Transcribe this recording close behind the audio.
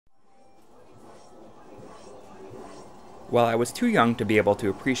While I was too young to be able to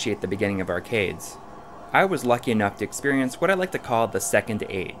appreciate the beginning of arcades, I was lucky enough to experience what I like to call the second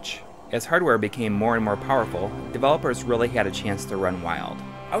age. As hardware became more and more powerful, developers really had a chance to run wild.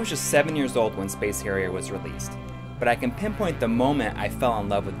 I was just 7 years old when Space Harrier was released, but I can pinpoint the moment I fell in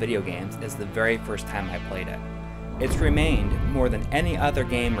love with video games as the very first time I played it. It's remained, more than any other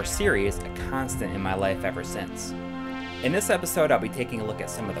game or series, a constant in my life ever since. In this episode, I'll be taking a look at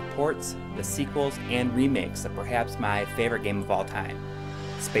some of the ports, the sequels, and remakes of perhaps my favorite game of all time,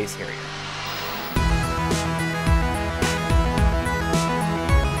 Space Harrier.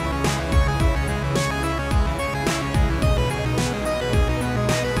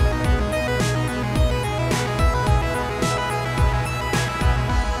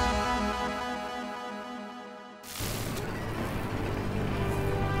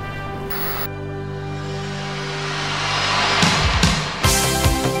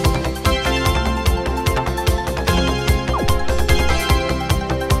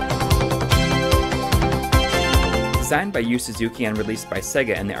 Designed by Yu Suzuki and released by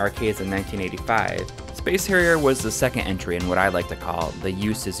Sega in the arcades in 1985, Space Harrier was the second entry in what I like to call the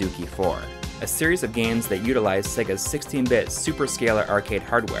Yu Suzuki 4, a series of games that utilized Sega's 16-bit superscalar arcade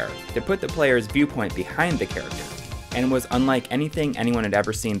hardware to put the player's viewpoint behind the character, and was unlike anything anyone had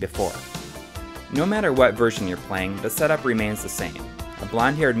ever seen before. No matter what version you're playing, the setup remains the same. A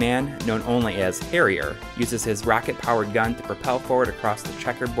blonde-haired man, known only as Harrier, uses his rocket-powered gun to propel forward across the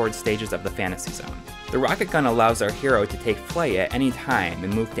checkerboard stages of the fantasy zone. The rocket gun allows our hero to take flight at any time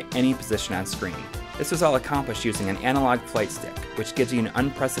and move to any position on screen. This was all accomplished using an analog flight stick, which gives you an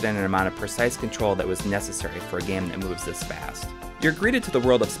unprecedented amount of precise control that was necessary for a game that moves this fast. You're greeted to the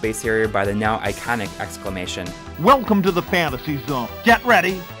world of Space Harrier by the now iconic exclamation, "Welcome to the fantasy zone. Get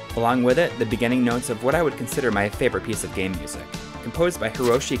ready!" Along with it, the beginning notes of what I would consider my favorite piece of game music. Composed by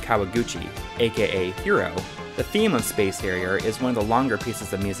Hiroshi Kawaguchi, aka Hiro, the theme of Space Harrier is one of the longer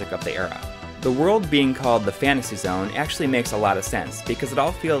pieces of music of the era. The world being called the Fantasy Zone actually makes a lot of sense, because it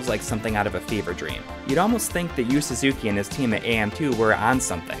all feels like something out of a fever dream. You'd almost think that Yu Suzuki and his team at AM2 were on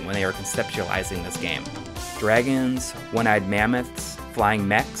something when they were conceptualizing this game. Dragons, one-eyed mammoths, flying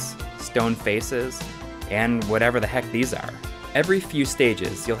mechs, stone faces, and whatever the heck these are. Every few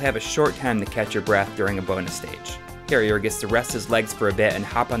stages, you'll have a short time to catch your breath during a bonus stage. Harrier gets to rest his legs for a bit and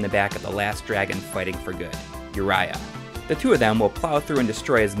hop on the back of the last dragon fighting for good, Uriah. The two of them will plow through and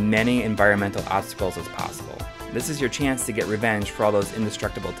destroy as many environmental obstacles as possible. This is your chance to get revenge for all those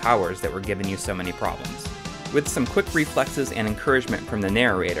indestructible towers that were giving you so many problems. With some quick reflexes and encouragement from the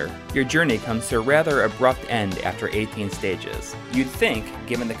narrator, your journey comes to a rather abrupt end after 18 stages. You'd think,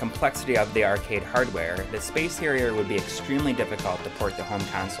 given the complexity of the arcade hardware, that Space Harrier would be extremely difficult to port to home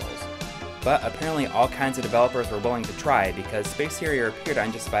consoles. But apparently all kinds of developers were willing to try, because Space Harrier appeared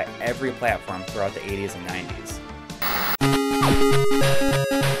on just about every platform throughout the 80s and 90s.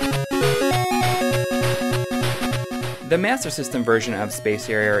 The Master System version of Space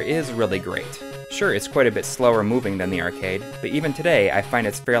Harrier is really great. Sure, it's quite a bit slower moving than the arcade, but even today I find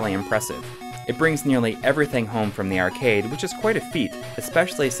it's fairly impressive. It brings nearly everything home from the arcade, which is quite a feat,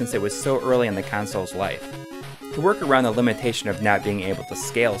 especially since it was so early in the console's life. To work around the limitation of not being able to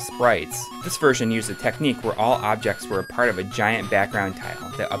scale sprites, this version used a technique where all objects were a part of a giant background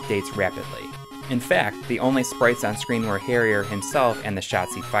tile that updates rapidly. In fact, the only sprites on screen were Harrier himself and the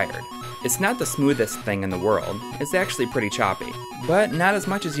shots he fired. It's not the smoothest thing in the world, it's actually pretty choppy, but not as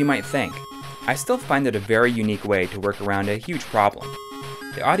much as you might think. I still find it a very unique way to work around a huge problem.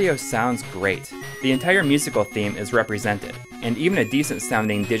 The audio sounds great. The entire musical theme is represented, and even a decent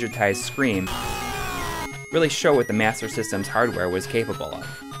sounding digitized scream really show what the Master System's hardware was capable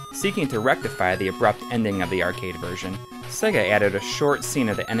of. Seeking to rectify the abrupt ending of the arcade version, Sega added a short scene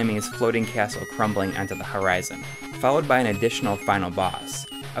of the enemy's floating castle crumbling onto the horizon, followed by an additional final boss,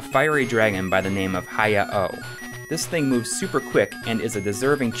 a fiery dragon by the name of Haya-O. This thing moves super quick and is a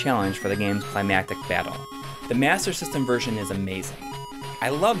deserving challenge for the game's climactic battle. The Master System version is amazing. I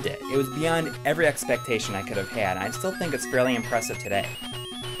loved it. It was beyond every expectation I could have had, and I still think it's fairly impressive today.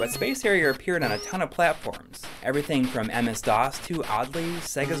 But Space Harrier appeared on a ton of platforms, everything from MS-DOS to, oddly,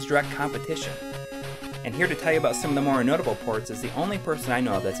 Sega's direct competition. And here to tell you about some of the more notable ports is the only person I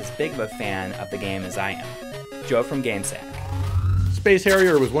know that's as big of a fan of the game as I am, Joe from GameSack. Space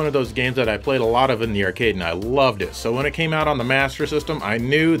Harrier was one of those games that I played a lot of in the arcade and I loved it, so when it came out on the Master System, I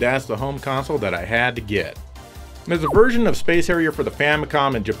knew that's the home console that I had to get. There's a version of Space Harrier for the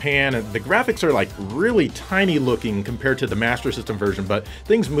Famicom in Japan, and the graphics are like really tiny looking compared to the Master System version, but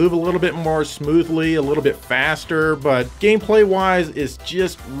things move a little bit more smoothly, a little bit faster, but gameplay wise it's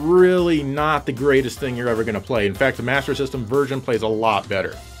just really not the greatest thing you're ever going to play. In fact, the Master System version plays a lot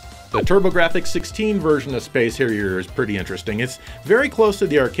better. The TurboGrafx 16 version of Space Harrier is pretty interesting. It's very close to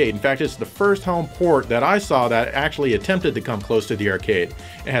the arcade. In fact, it's the first home port that I saw that actually attempted to come close to the arcade.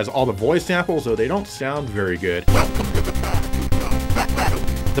 It has all the voice samples, though they don't sound very good.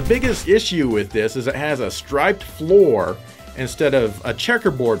 The biggest issue with this is it has a striped floor instead of a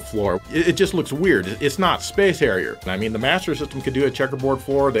checkerboard floor. It just looks weird. It's not Space Harrier. I mean, the Master System could do a checkerboard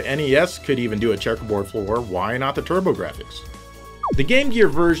floor, the NES could even do a checkerboard floor. Why not the TurboGrafx? The Game Gear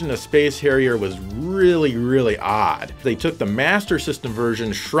version of Space Harrier was really odd. They took the Master System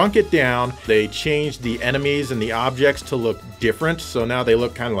version, shrunk it down, they changed the enemies and the objects to look different, so now they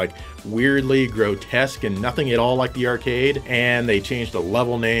look kind of like weirdly grotesque and nothing at all like the arcade, and they changed the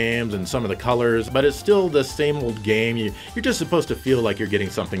level names and some of the colors, but it's still the same old game. You're just supposed to feel like you're getting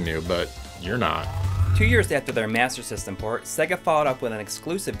something new, but you're not. 2 years after their Master System port, Sega followed up with an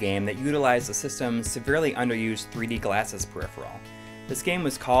exclusive game that utilized the system's severely underused 3D glasses peripheral. This game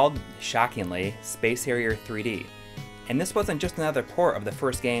was called, shockingly, Space Harrier 3D. And this wasn't just another port of the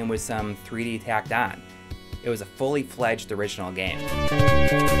first game with some 3D tacked on. It was a fully fledged original game.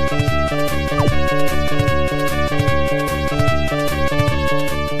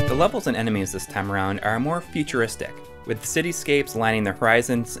 The levels and enemies this time around are more futuristic, with cityscapes lining the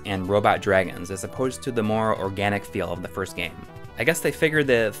horizons and robot dragons as opposed to the more organic feel of the first game. I guess they figured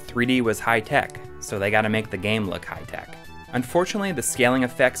that 3D was high-tech, so they gotta make the game look high-tech. Unfortunately, the scaling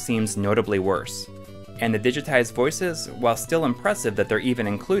effect seems notably worse, and the digitized voices, while still impressive that they're even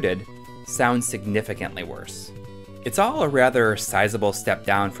included, sound significantly worse. It's all a rather sizable step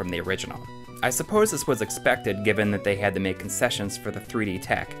down from the original. I suppose this was expected given that they had to make concessions for the 3D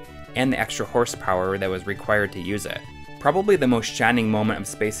tech, and the extra horsepower that was required to use it. Probably the most shining moment of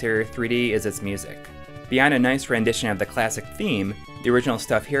Space Harrier 3D is its music. Beyond a nice rendition of the classic theme, the original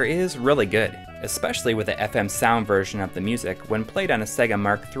stuff here is really good, especially with the FM sound version of the music when played on a Sega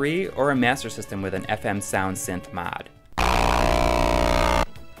Mark III or a Master System with an FM sound synth mod.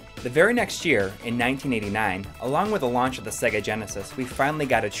 The very next year, in 1989, along with the launch of the Sega Genesis, we finally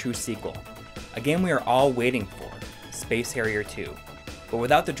got a true sequel. A game we are all waiting for, Space Harrier 2. But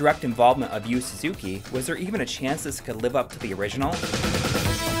without the direct involvement of Yu Suzuki, was there even a chance this could live up to the original?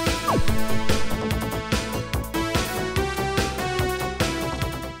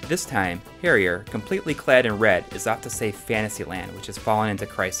 This time, Harrier, completely clad in red, is off to save Fantasyland, which has fallen into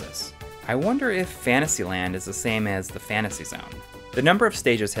crisis. I wonder if Fantasyland is the same as the Fantasy Zone. The number of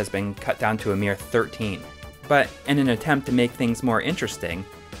stages has been cut down to a mere 13, but in an attempt to make things more interesting,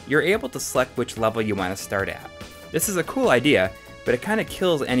 you're able to select which level you want to start at. This is a cool idea, but it kind of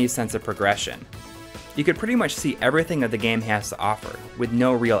kills any sense of progression. You could pretty much see everything that the game has to offer, with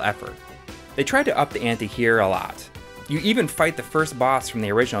no real effort. They tried to up the ante here a lot. You even fight the first boss from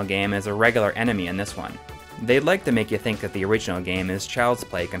the original game as a regular enemy in this one. They'd like to make you think that the original game is child's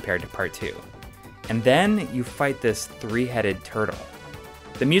play compared to part 2. And then you fight this 3-headed turtle.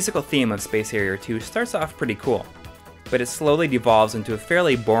 The musical theme of Space Harrier 2 starts off pretty cool, but it slowly devolves into a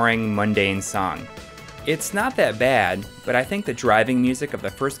fairly boring, mundane song. It's not that bad, but I think the driving music of the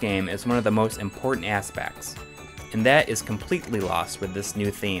first game is one of the most important aspects, and that is completely lost with this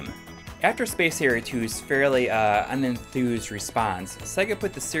new theme. After Space Harrier 2's fairly unenthused response, Sega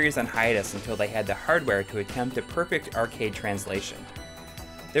put the series on hiatus until they had the hardware to attempt a perfect arcade translation.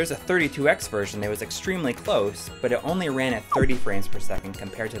 There's a 32X version that was extremely close, but it only ran at 30 frames per second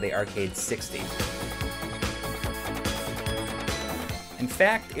compared to the arcade's 60. In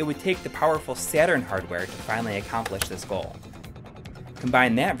fact, it would take the powerful Saturn hardware to finally accomplish this goal.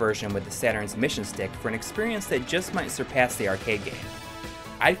 Combine that version with the Saturn's mission stick for an experience that just might surpass the arcade game.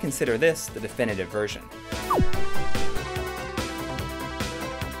 I'd consider this the definitive version.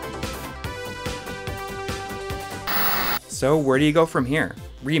 So where do you go from here?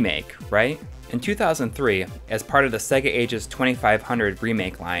 Remake, right? In 2003, as part of the Sega Ages 2500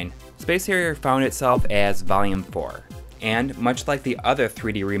 remake line, Space Harrier found itself as Volume 4. And, much like the other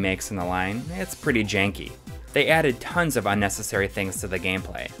 3D remakes in the line, it's pretty janky. They added tons of unnecessary things to the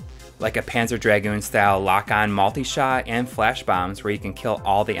gameplay, like a Panzer Dragoon-style lock-on multi-shot and flash bombs where you can kill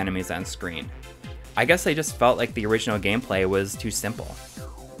all the enemies on screen. I guess they just felt like the original gameplay was too simple.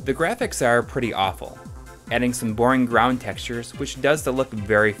 The graphics are pretty awful, adding some boring ground textures which does the look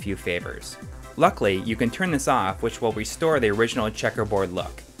very few favors. Luckily, you can turn this off, which will restore the original checkerboard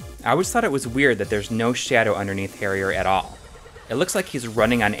look. I always thought it was weird that there's no shadow underneath Harrier at all. It looks like he's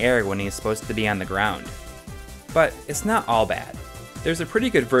running on air when he's supposed to be on the ground. But it's not all bad. There's a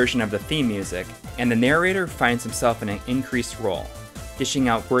pretty good version of the theme music, and the narrator finds himself in an increased role, dishing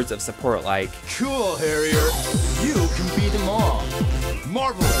out words of support like, "Cool, Harrier! You can beat them all!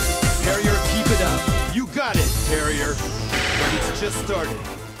 Marvelous! Harrier, keep it up! You got it, Harrier! But it's just started.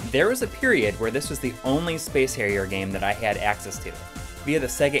 There was a period where this was the only Space Harrier game that I had access to, via the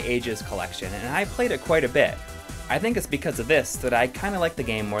Sega Ages collection, and I played it quite a bit. I think it's because of this that I kinda like the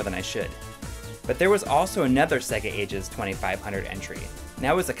game more than I should. But there was also another Sega Ages 2500 entry, and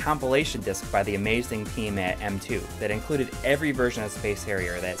that was a compilation disc by the amazing team at M2 that included every version of Space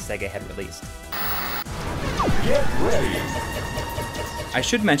Harrier that Sega had released. Get ready. I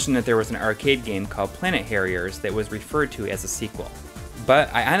should mention that there was an arcade game called Planet Harriers that was referred to as a sequel.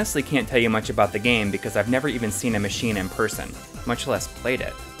 But I honestly can't tell you much about the game because I've never even seen a machine in person, much less played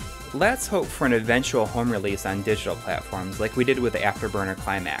it. Let's hope for an eventual home release on digital platforms like we did with the Afterburner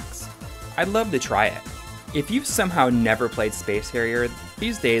Climax. I'd love to try it. If you've somehow never played Space Harrier,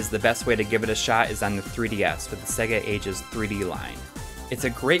 these days the best way to give it a shot is on the 3DS with the Sega Ages 3D line. It's a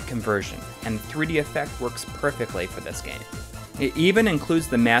great conversion, and the 3D effect works perfectly for this game. It even includes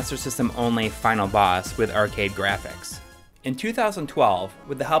the Master System only final boss with arcade graphics. In 2012,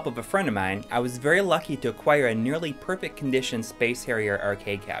 with the help of a friend of mine, I was very lucky to acquire a nearly perfect condition Space Harrier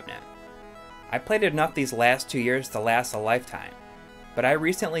arcade cabinet. I played it enough these last 2 years to last a lifetime, but I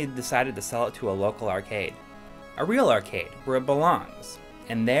recently decided to sell it to a local arcade. A real arcade, where it belongs.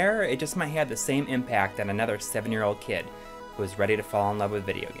 And there, it just might have the same impact on another 7-year-old kid who is ready to fall in love with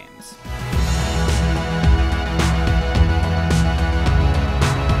video games.